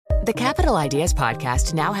The Capital Ideas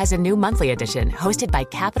Podcast now has a new monthly edition hosted by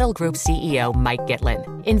Capital Group CEO Mike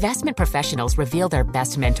Gitlin. Investment professionals reveal their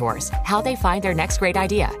best mentors, how they find their next great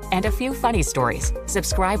idea, and a few funny stories.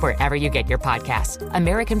 Subscribe wherever you get your podcasts.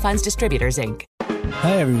 American Funds Distributors, Inc.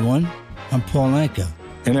 Hi, everyone. I'm Paul Anka.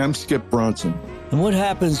 And I'm Skip Bronson. And what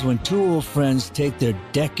happens when two old friends take their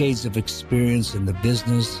decades of experience in the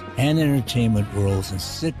business and entertainment worlds and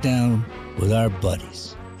sit down with our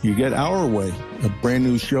buddies? You get Our Way, a brand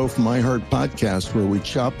new show from iHeart Podcast where we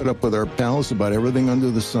chop it up with our pals about everything under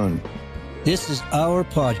the sun. This is our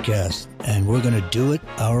podcast, and we're going to do it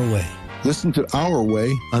our way. Listen to Our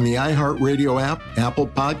Way on the iHeartRadio app, Apple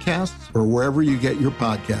Podcasts, or wherever you get your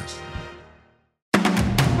podcasts.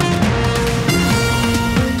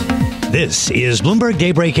 This is Bloomberg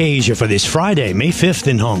Daybreak Asia for this Friday, May 5th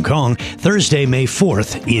in Hong Kong, Thursday, May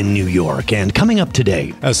 4th in New York. And coming up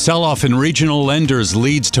today, a sell-off in regional lenders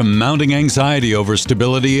leads to mounting anxiety over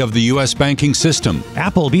stability of the U.S. banking system.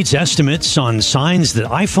 Apple beats estimates on signs that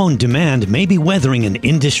iPhone demand may be weathering an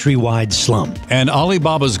industry-wide slump. And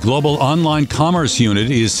Alibaba's global online commerce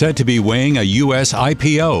unit is said to be weighing a U.S.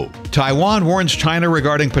 IPO. Taiwan warns China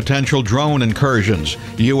regarding potential drone incursions.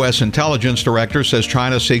 U.S. intelligence director says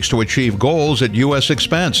China seeks to achieve goals at U.S.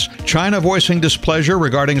 expense. China voicing displeasure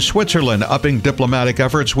regarding Switzerland upping diplomatic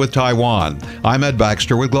efforts with Taiwan. I'm Ed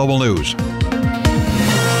Baxter with Global News.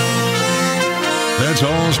 That's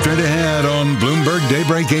all straight ahead on Bloomberg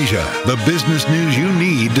Daybreak Asia. The business news you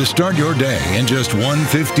need to start your day in just one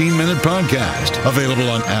 15-minute podcast. Available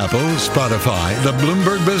on Apple, Spotify, the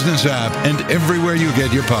Bloomberg Business app, and everywhere you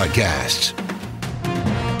get your podcasts.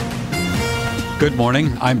 Good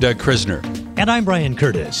morning. I'm Doug Krisner. And I'm Brian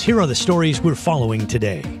Curtis. Here are the stories we're following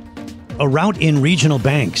today. A rout in regional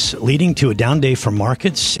banks leading to a down day for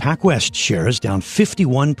markets. PacWest shares down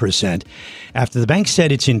 51% after the bank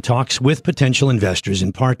said it's in talks with potential investors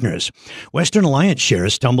and partners. Western Alliance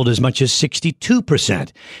shares tumbled as much as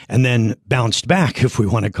 62% and then bounced back, if we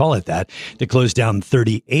want to call it that, to close down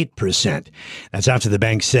 38%. That's after the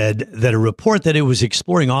bank said that a report that it was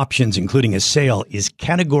exploring options, including a sale, is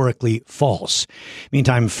categorically false.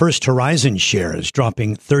 Meantime, First Horizon shares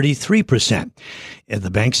dropping 33%.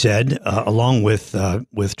 The bank said, along with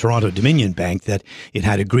Toronto Dominion Bank, that it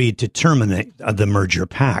had agreed to terminate the merger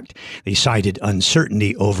pact. They cited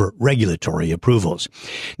uncertainty over regulatory approvals.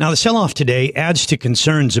 Now, the sell-off today adds to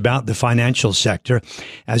concerns about the financial sector.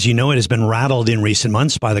 As you know, it has been rattled in recent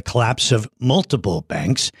months by the collapse of multiple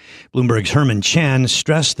banks. Bloomberg's Herman Chan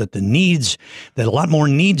stressed that a lot more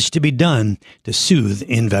needs to be done to soothe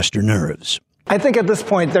investor nerves. I think at this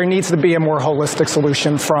point there needs to be a more holistic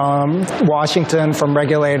solution from Washington, from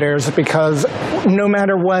regulators, because no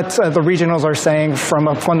matter what the regionals are saying from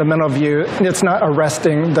a fundamental view, it's not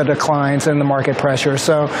arresting the declines in the market pressure.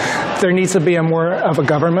 So there needs to be a more of a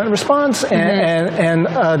government response and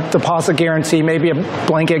a deposit guarantee, maybe a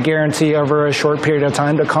blanket guarantee over a short period of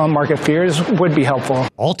time to calm market fears would be helpful.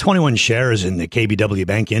 All 21 shares in the KBW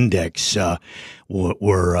Bank Index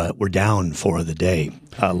were down for the day.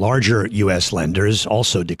 Larger U.S. lenders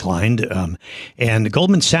also declined, and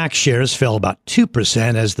Goldman Sachs shares fell about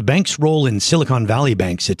 2% as the bank's role in Silicon Valley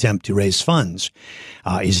Bank's attempt to raise funds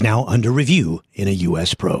is now under review in a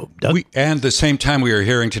U.S. probe. Doug? And at the same time, we are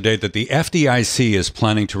hearing today that the FDIC is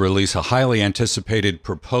planning to release a highly anticipated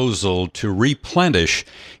proposal to replenish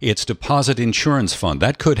its deposit insurance fund.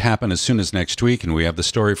 That could happen as soon as next week, and we have the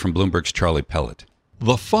story from Bloomberg's Charlie Pellet.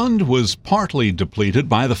 The fund was partly depleted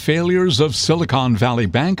by the failures of Silicon Valley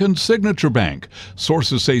Bank and Signature Bank.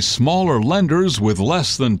 Sources say smaller lenders with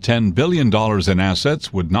less than $10 billion in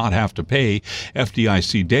assets would not have to pay.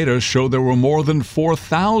 FDIC data show there were more than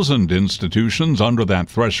 4,000 institutions under that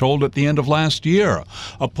threshold at the end of last year.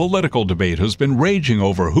 A political debate has been raging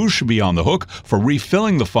over who should be on the hook for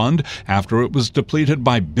refilling the fund after it was depleted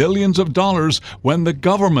by billions of dollars when the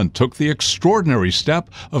government took the extraordinary step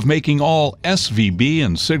of making all SVB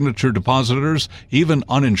and Signature depositors, even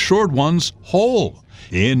uninsured ones, whole.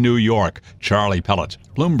 In New York, Charlie Pellet,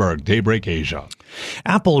 Bloomberg Daybreak Asia.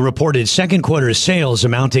 Apple reported second quarter sales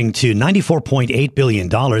amounting to $94.8 billion.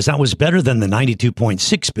 That was better than the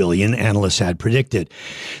 $92.6 billion analysts had predicted.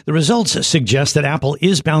 The results suggest that Apple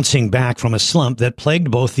is bouncing back from a slump that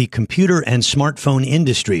plagued both the computer and smartphone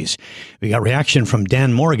industries. We got reaction from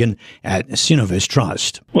Dan Morgan at Synovus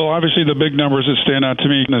Trust. Well, obviously the big numbers that stand out to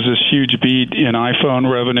me is this huge beat in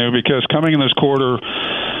iPhone revenue, because coming in this quarter,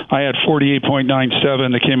 I had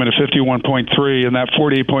 48.97 that came in at 51.3, and that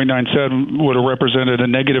 48.97 would have represented a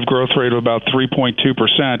negative growth rate of about 3.2%.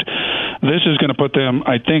 This is going to put them,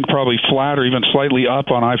 I think, probably flat or even slightly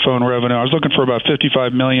up on iPhone revenue. I was looking for about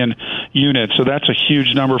 55 million units, so that's a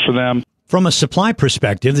huge number for them. From a supply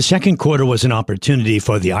perspective, the second quarter was an opportunity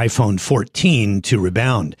for the iPhone 14 to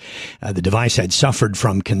rebound. The device had suffered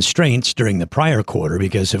from constraints during the prior quarter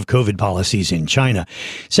because of COVID policies in China.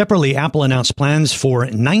 Separately, Apple announced plans for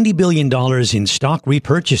 $90 billion in stock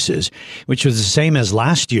repurchases, which was the same as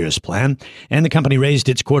last year's plan, and the company raised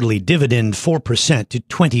its quarterly dividend 4% to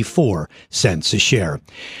 24 cents a share.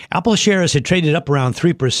 Apple shares had traded up around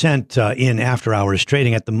 3% in after-hours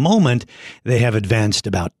trading. At the moment, they have advanced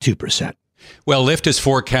about 2%. Well, Lyft is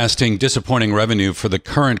forecasting disappointing revenue for the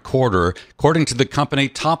current quarter. According to the company,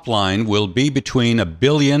 top line will be between $1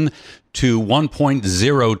 billion to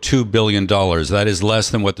 $1.02 billion. That is less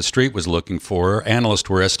than what the street was looking for. Analysts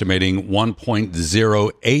were estimating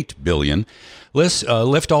 $1.08 billion.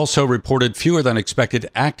 Lyft also reported fewer than expected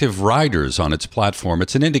active riders on its platform.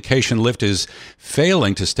 It's an indication Lyft is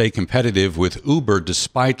failing to stay competitive with Uber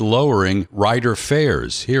despite lowering rider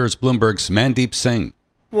fares. Here's Bloomberg's Mandeep Singh.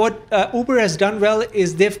 What Uber has done well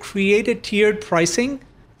is they've created tiered pricing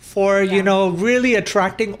for, really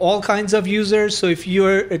attracting all kinds of users. So if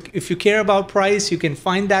you care about price, you can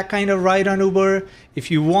find that kind of ride on Uber. If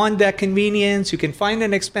you want that convenience, you can find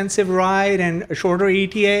an expensive ride and a shorter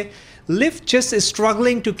ETA. Lyft just is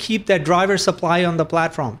struggling to keep that driver supply on the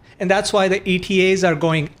platform. And that's why the ETAs are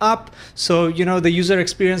going up. So, the user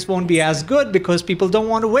experience won't be as good because people don't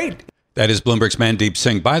want to wait. That is Bloomberg's Mandeep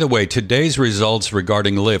Singh. By the way, today's results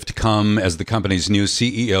regarding Lyft come as the company's new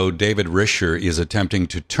CEO, David Risher, is attempting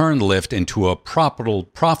to turn Lyft into a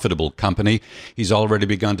profitable company. He's already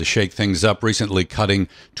begun to shake things up, recently cutting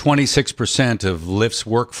 26% of Lyft's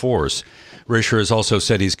workforce. Risher has also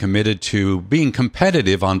said he's committed to being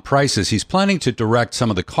competitive on prices. He's planning to direct some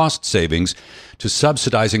of the cost savings to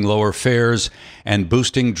subsidizing lower fares and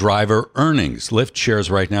boosting driver earnings. Lyft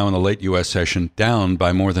shares right now in the late U.S. session down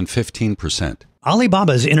by more than 15%.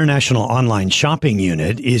 Alibaba's international online shopping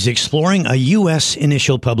unit is exploring a U.S.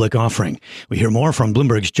 initial public offering. We hear more from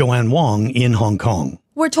Bloomberg's Joanne Wong in Hong Kong.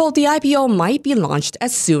 We're told the IPO might be launched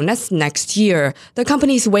as soon as next year. The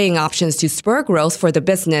company's weighing options to spur growth for the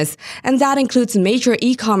business, and that includes major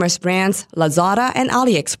e-commerce brands Lazada and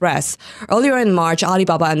AliExpress. Earlier in March,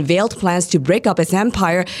 Alibaba unveiled plans to break up its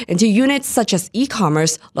empire into units such as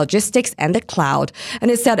e-commerce, logistics, and the cloud.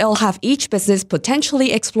 And it said it'll have each business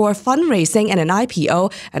potentially explore fundraising and an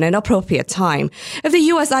IPO at an appropriate time. If the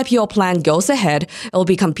U.S. IPO plan goes ahead, it'll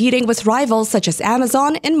be competing with rivals such as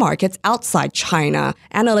Amazon in markets outside China.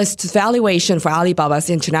 Analysts' valuation for Alibaba's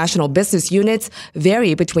international business units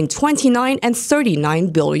vary between $29 and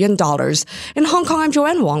 $39 billion. In Hong Kong, I'm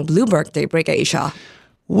Joanne Wong, Bloomberg Daybreak Asia.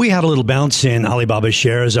 We had a little bounce in Alibaba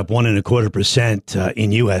shares, up 1.25%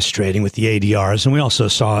 in U.S. trading with the ADRs. And we also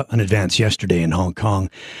saw an advance yesterday in Hong Kong,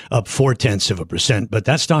 up 0.4%. But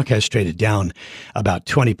that stock has traded down about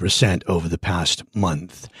 20% over the past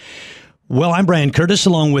month. Well, I'm Brian Curtis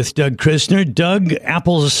along with Doug Krisner. Doug,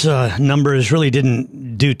 Apple's numbers really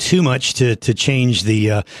didn't do too much to change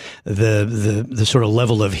the sort of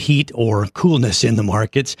level of heat or coolness in the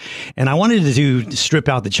markets. And I wanted to strip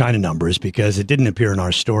out the China numbers because it didn't appear in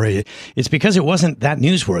our story. It's because it wasn't that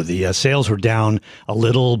newsworthy. Sales were down a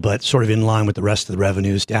little, but sort of in line with the rest of the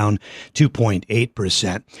revenues, down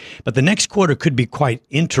 2.8%. But the next quarter could be quite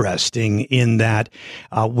interesting in that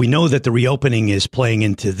we know that the reopening is playing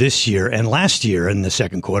into this year. And last year in the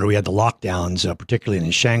second quarter, we had the lockdowns, particularly in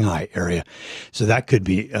the Shanghai area. So that could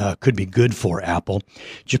be good for Apple.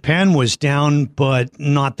 Japan was down, but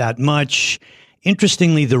not that much.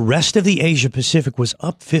 Interestingly, the rest of the Asia Pacific was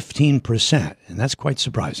up 15%, and that's quite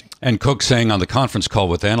surprising. And Cook saying on the conference call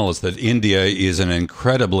with analysts that India is an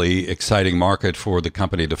incredibly exciting market for the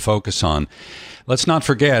company to focus on. Let's not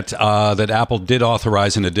forget that Apple did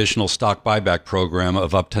authorize an additional stock buyback program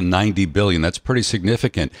of up to $90 billion. That's pretty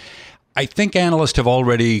significant. I think analysts have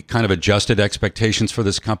already kind of adjusted expectations for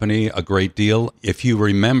this company a great deal. If you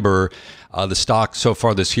remember, the stock so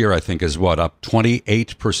far this year, I think, is up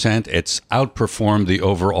 28%. It's outperformed the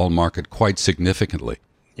overall market quite significantly.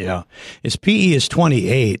 Yeah. Its PE is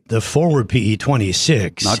 28, the forward PE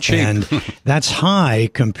 26. Not cheap. And that's high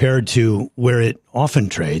compared to where it often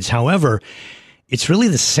trades. However, it's really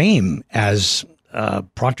the same as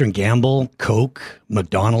Procter & Gamble, Coke,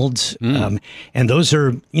 McDonald's, and those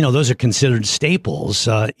are considered staples.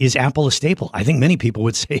 Is Apple a staple? I think many people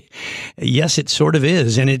would say, yes, it sort of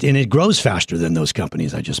is, and it grows faster than those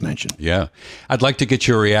companies I just mentioned. Yeah, I'd like to get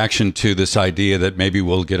your reaction to this idea that maybe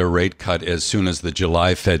we'll get a rate cut as soon as the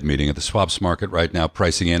July Fed meeting. At the swaps market right now,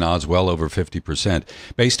 pricing in odds well over 50%.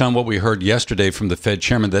 Based on what we heard yesterday from the Fed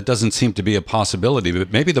chairman, that doesn't seem to be a possibility.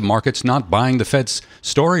 But maybe the market's not buying the Fed's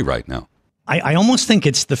story right now. I almost think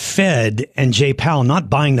it's the Fed and Jay Powell not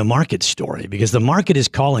buying the market story, because the market is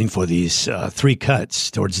calling for these 3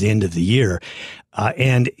 cuts towards the end of the year.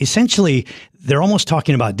 And essentially, they're almost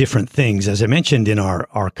talking about different things. As I mentioned in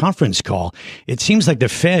our conference call, it seems like the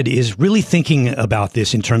Fed is really thinking about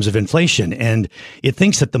this in terms of inflation, and it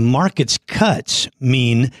thinks that the market's cuts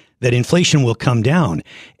mean that inflation will come down.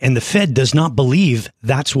 And the Fed does not believe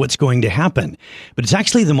that's what's going to happen. But it's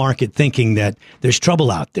actually the market thinking that there's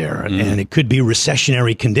trouble out there and it could be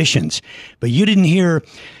recessionary conditions. But you didn't hear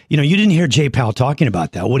Jay Powell talking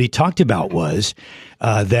about that. What he talked about was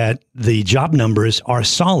that the job numbers are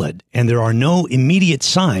solid and there are no immediate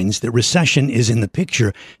signs that recession is in the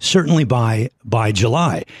picture, certainly by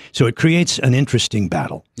July. So it creates an interesting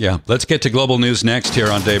battle. Yeah. Let's get to global news next here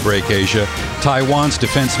on Daybreak Asia. Taiwan's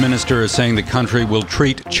defense minister is saying the country will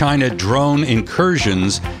treat China drone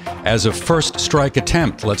incursions as a first strike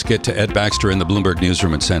attempt. Let's get to Ed Baxter in the Bloomberg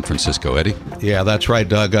newsroom in San Francisco. Eddie? Yeah, that's right,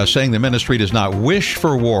 Doug. Saying the ministry does not wish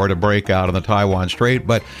for war to break out in the Taiwan Strait,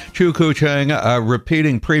 but Chu Kucheng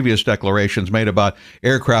repeating previous declarations made about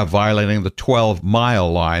aircraft violating the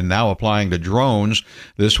 12-mile line, now applying to drones.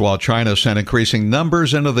 This while China sent increasing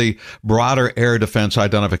numbers into the broader air defense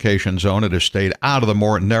identification zone. It has stayed out of the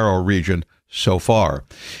more narrow region so far.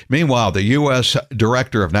 Meanwhile, the U.S.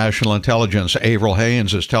 Director of National Intelligence, Avril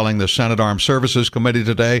Haines, is telling the Senate Armed Services Committee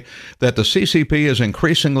today that the CCP is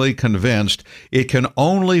increasingly convinced it can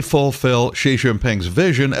only fulfill Xi Jinping's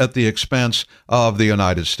vision at the expense of the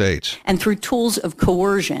United States. And through tools of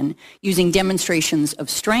coercion, using demonstrations of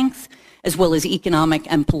strength, as well as economic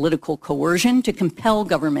and political coercion to compel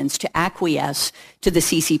governments to acquiesce to the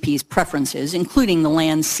CCP's preferences, including the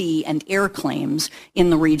land, sea, and air claims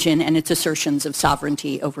in the region and its assertions of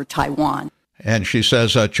sovereignty over Taiwan. And she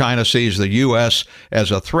says China sees the U.S.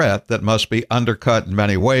 as a threat that must be undercut in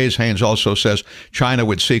many ways. Haines also says China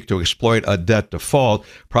would seek to exploit a debt default,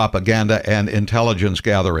 propaganda, and intelligence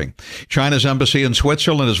gathering. China's embassy in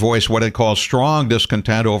Switzerland has voiced what it calls strong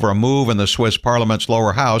discontent over a move in the Swiss parliament's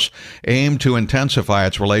lower house aimed to intensify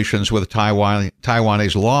its relations with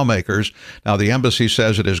Taiwanese lawmakers. Now, the embassy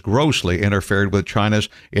says it has grossly interfered with China's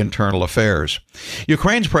internal affairs.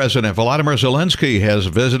 Ukraine's President Volodymyr Zelensky has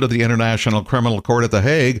visited the International Criminal Court at The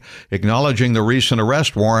Hague, acknowledging the recent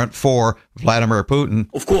arrest warrant for Vladimir Putin.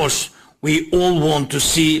 Of course, we all want to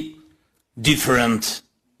see different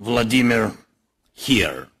Vladimir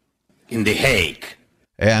here in The Hague.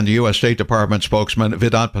 And U.S. State Department spokesman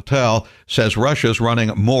Vedant Patel says Russia's running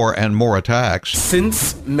more and more attacks.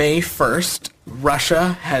 Since May 1st,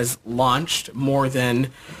 Russia has launched more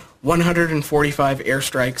than 145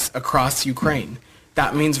 airstrikes across Ukraine.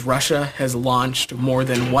 That means Russia has launched more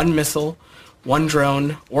than one missile, one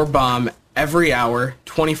drone, or bomb every hour,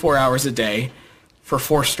 24 hours a day, for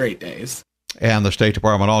 4 straight days. And the State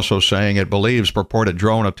Department also saying it believes purported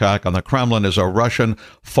drone attack on the Kremlin is a Russian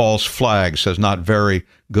false flag, says not very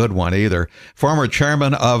good one either. Former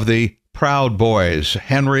chairman of the Proud Boys,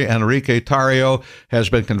 Henry Enrique Tarrio, has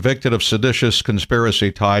been convicted of seditious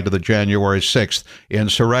conspiracy tied to the January 6th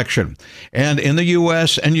insurrection. And in the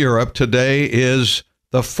U.S. and Europe, today is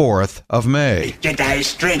the 4th of May. Jedi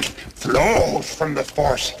strength flows from the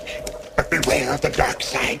Force, but beware of the dark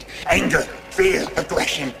side. Anger, fear,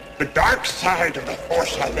 aggression. The dark side of the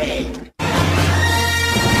Force are they.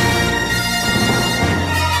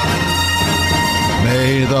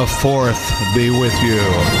 May the 4th be with you.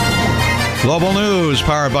 Global news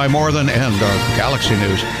powered by Galaxy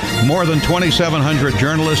News. More than 2,700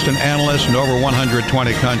 journalists and analysts in over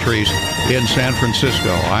 120 countries in San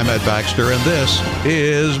Francisco. I'm Ed Baxter, and this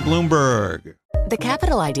is Bloomberg. The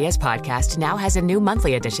Capital Ideas Podcast now has a new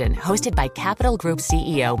monthly edition hosted by Capital Group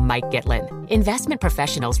CEO Mike Gitlin. Investment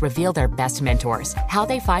professionals reveal their best mentors, how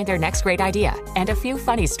they find their next great idea, and a few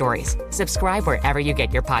funny stories. Subscribe wherever you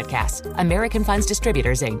get your podcasts. American Funds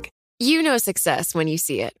Distributors, Inc. You know success when you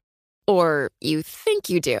see it. Or you think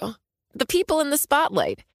you do. The people in the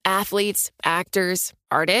spotlight. Athletes, actors,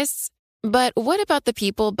 artists. But what about the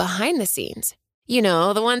people behind the scenes? You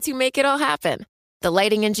know, the ones who make it all happen. The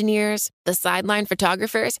lighting engineers, the sideline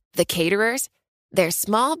photographers, the caterers. They're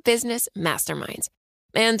small business masterminds.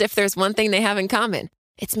 And if there's one thing they have in common,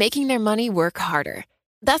 it's making their money work harder.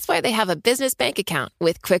 That's why they have a business bank account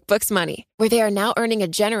with QuickBooks Money, where they are now earning a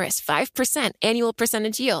generous 5% annual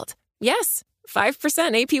percentage yield. Yes,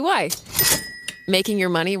 5% APY. Making your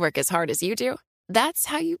money work as hard as you do? That's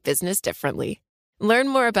how you business differently. Learn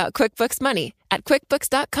more about QuickBooks Money at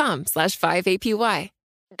quickbooks.com/5APY.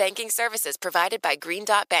 Banking services provided by Green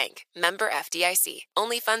Dot Bank, member FDIC.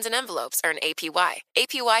 Only funds and envelopes earn APY.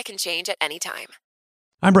 APY can change at any time.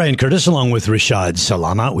 I'm Brian Curtis, along with Rashad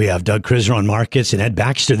Salama. We have Doug Krisner on markets and Ed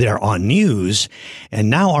Baxter there on news.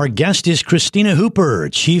 And now our guest is Christina Hooper,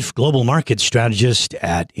 Chief Global Market Strategist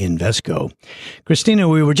at Invesco. Christina,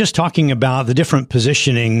 we were just talking about the different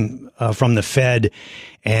positioning from the Fed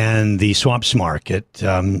and the swaps market.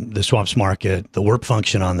 The swaps market, the warp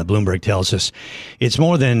function on the Bloomberg tells us it's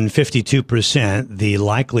more than 52% the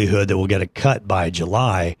likelihood that we'll get a cut by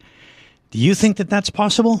July. Do you think that that's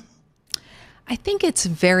possible? I think it's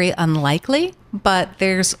very unlikely, but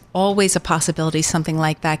there's always a possibility something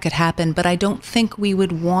like that could happen. But I don't think we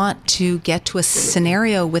would want to get to a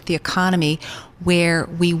scenario with the economy where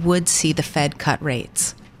we would see the Fed cut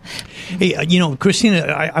rates. Hey, Christina,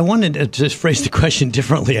 I wanted to just phrase the question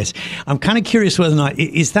differently. I'm kind of curious whether or not,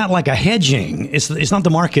 is that like a hedging? It's not the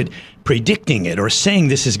market predicting it or saying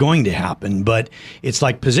this is going to happen, but it's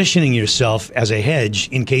like positioning yourself as a hedge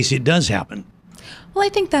in case it does happen. Well, I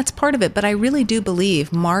think that's part of it, but I really do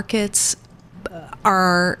believe markets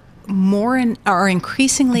are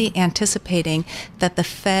increasingly anticipating that the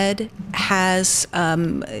Fed has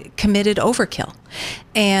committed overkill,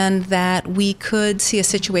 and that we could see a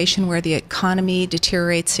situation where the economy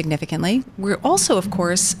deteriorates significantly. We're also, of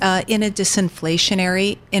course, in a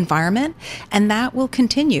disinflationary environment, and that will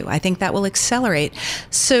continue. I think that will accelerate.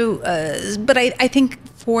 So, but I think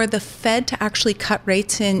for the Fed to actually cut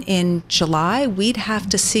rates in July, we'd have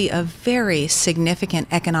to see a very significant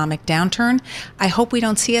economic downturn. I hope we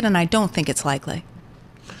don't see it, and I don't think it's likely.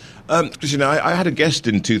 Christina, I had a guest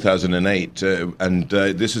in 2008, and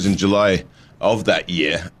this was in July of that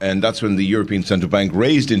year, and that's when the European Central Bank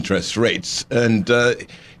raised interest rates, and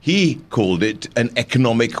he called it an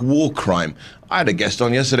economic war crime. I had a guest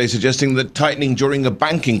on yesterday suggesting that tightening during a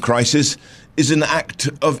banking crisis is an act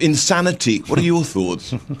of insanity. What are your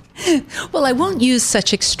thoughts? Well, I won't use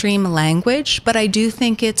such extreme language, but I do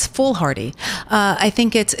think it's foolhardy. I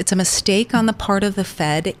think it's a mistake on the part of the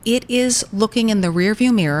Fed. It is looking in the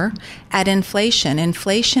rearview mirror at inflation.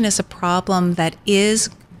 Inflation is a problem that is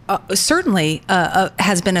certainly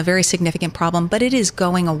has been a very significant problem, but it is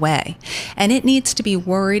going away. And it needs to be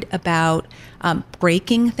worried about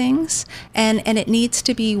breaking things, and it needs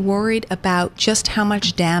to be worried about just how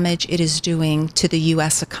much damage it is doing to the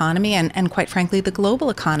U.S. economy and quite frankly, the global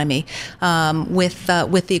economy with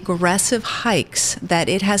the aggressive hikes that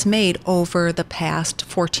it has made over the past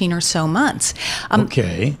 14 or so months.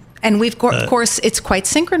 Okay. And of course, it's quite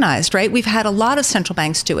synchronized, right? We've had a lot of central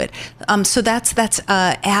banks do it. So that's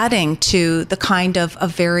adding to the kind of a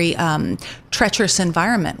very treacherous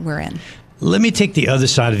environment we're in. Let me take the other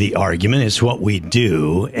side of the argument. It's what we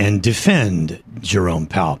do, and defend Jerome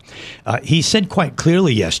Powell. He said quite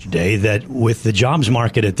clearly yesterday that with the jobs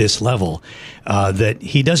market at this level, that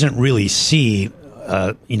he doesn't really see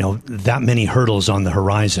that many hurdles on the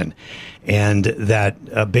horizon. And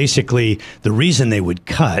that basically the reason they would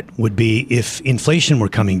cut would be if inflation were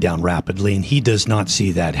coming down rapidly, and he does not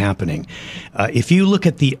see that happening. If you look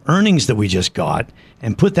at the earnings that we just got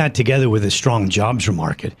and put that together with a strong jobs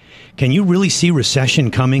market, can you really see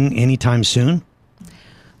recession coming anytime soon?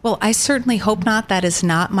 Well, I certainly hope not. That is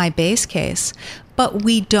not my base case. But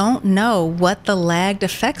we don't know what the lagged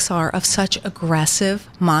effects are of such aggressive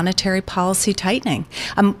monetary policy tightening.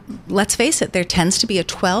 Let's face it, there tends to be a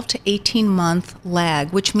 12 to 18 month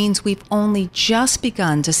lag, which means we've only just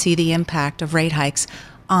begun to see the impact of rate hikes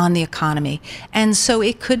on the economy. And so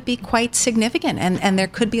it could be quite significant, and there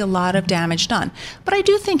could be a lot of damage done. But I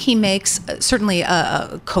do think he makes certainly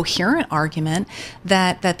a coherent argument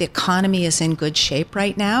that the economy is in good shape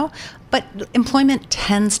right now. But employment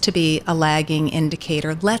tends to be a lagging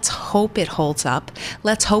indicator. Let's hope it holds up.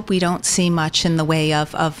 Let's hope we don't see much in the way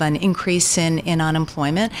of an increase in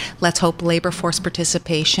unemployment. Let's hope labor force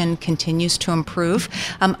participation continues to improve.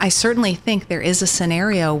 I certainly think there is a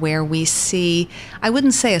scenario where we see, I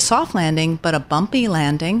wouldn't say a soft landing, but a bumpy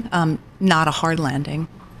landing, not a hard landing.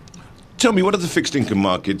 Tell me, what are the fixed income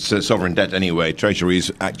markets, sovereign debt anyway,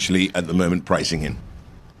 treasuries actually at the moment pricing in?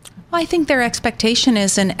 Well, I think their expectation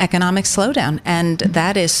is an economic slowdown, and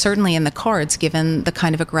that is certainly in the cards given the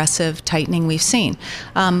kind of aggressive tightening we've seen.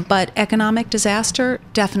 But economic disaster,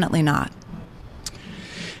 definitely not.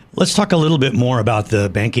 Let's talk a little bit more about the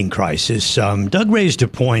banking crisis. Doug raised a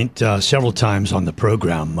point several times on the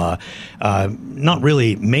program, not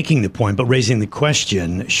really making the point, but raising the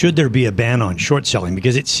question, should there be a ban on short selling?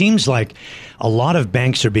 Because it seems like a lot of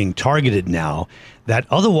banks are being targeted now that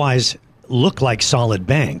otherwise look like solid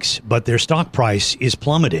banks, but their stock price is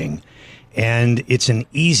plummeting. And it's an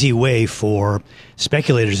easy way for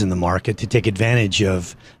speculators in the market to take advantage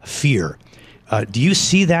of fear. Do you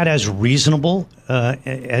see that as reasonable,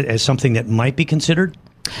 as something that might be considered?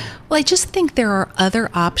 Well, I just think there are other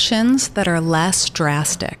options that are less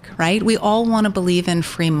drastic, right? We all want to believe in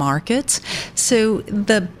free markets. So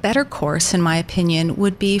the better course, in my opinion,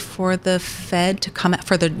 would be for the Fed to come out,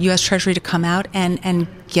 for the U.S. Treasury to come out and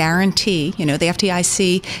guarantee, the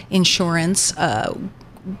FDIC insurance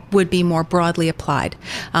would be more broadly applied,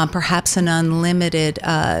 perhaps an unlimited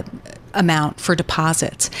amount for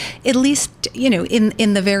deposits, at least,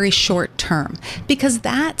 in the very short term, because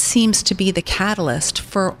that seems to be the catalyst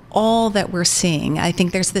for all that we're seeing. I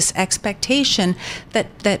think there's this expectation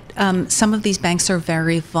that some of these banks are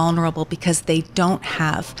very vulnerable because they don't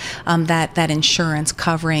have that insurance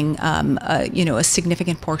covering, a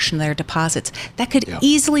significant portion of their deposits. That could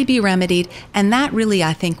easily be remedied, and that really,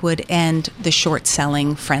 I think, would end the short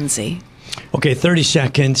selling frenzy. Okay, 30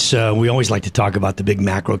 seconds. We always like to talk about the big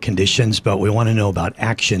macro conditions, but we want to know about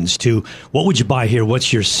actions too. What would you buy here?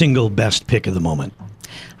 What's your single best pick of the moment?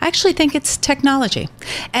 I actually think it's technology.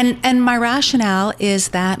 And my rationale is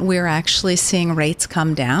that we're actually seeing rates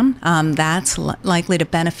come down. That's likely to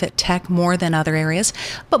benefit tech more than other areas.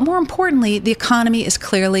 But more importantly, the economy is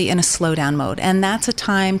clearly in a slowdown mode. And that's a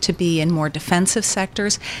time to be in more defensive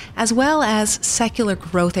sectors, as well as secular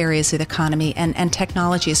growth areas of the economy. And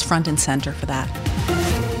technology is front and center for that.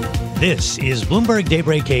 This is Bloomberg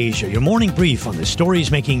Daybreak Asia, your morning brief on the stories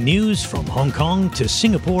making news from Hong Kong to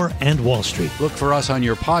Singapore and Wall Street. Look for us on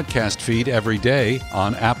your podcast feed every day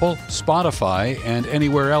on Apple, Spotify, and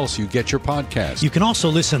anywhere else you get your podcasts. You can also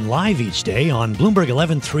listen live each day on Bloomberg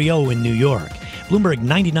 1130 in New York, Bloomberg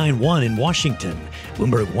 99.1 in Washington,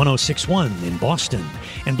 Bloomberg 106.1 in Boston,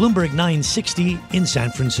 and Bloomberg 960 in San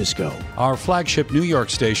Francisco. Our flagship New York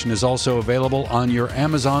station is also available on your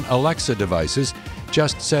Amazon Alexa devices.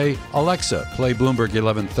 Just say, Alexa, play Bloomberg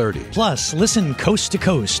 1130. Plus, listen coast to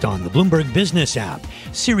coast on the Bloomberg Business app,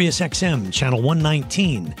 Sirius XM Channel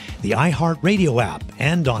 119, the iHeartRadio app,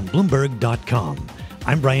 and on Bloomberg.com.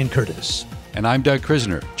 I'm Brian Curtis. And I'm Doug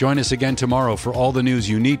Krisner. Join us again tomorrow for all the news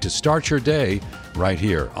you need to start your day right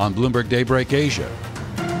here on Bloomberg Daybreak Asia.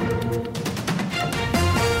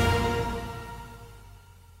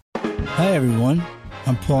 Hi, everyone.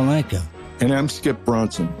 I'm Paul Anka. And I'm Skip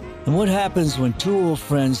Bronson. And what happens when two old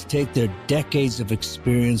friends take their decades of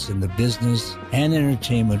experience in the business and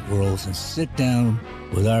entertainment worlds and sit down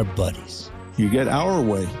with our buddies? You get Our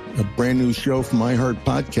Way, a brand new show from iHeart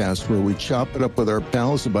Podcast where we chop it up with our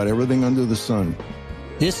pals about everything under the sun.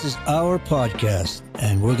 This is our podcast,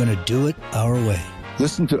 and we're going to do it our way.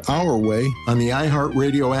 Listen to Our Way on the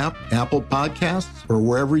iHeartRadio app, Apple Podcasts, or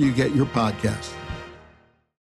wherever you get your podcasts.